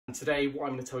Today, what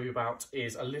I'm going to tell you about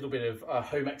is a little bit of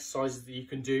home exercises that you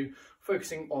can do,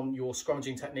 focusing on your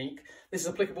scrummaging technique. This is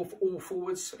applicable for all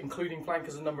forwards, including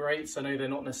flankers and number 8s. I know they're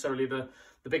not necessarily the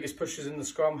biggest pushers in the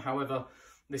scrum. However,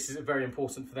 this is very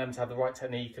important for them to have the right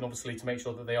technique and obviously to make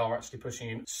sure that they are actually pushing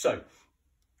in. So,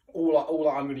 all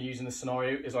I'm going to use in this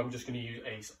scenario is I'm just going to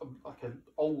use like an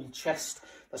old chest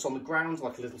that's on the ground,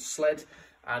 like a little sled.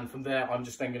 And from there, I'm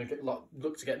just then going to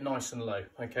look to get nice and low,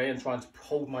 okay, and trying to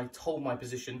hold my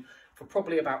position for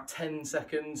probably about 10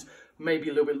 seconds, maybe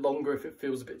a little bit longer if it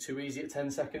feels a bit too easy at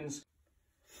 10 seconds.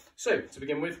 So to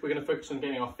begin with, we're going to focus on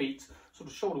getting our feet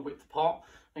sort of shoulder width apart,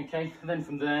 okay, and then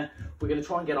from there, we're going to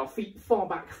try and get our feet far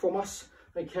back from us,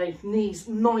 okay, knees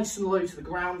nice and low to the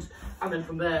ground, and then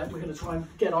from there, we're going to try and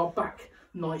get our back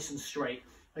nice and straight,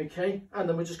 okay, and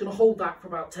then we're just going to hold that for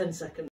about 10 seconds.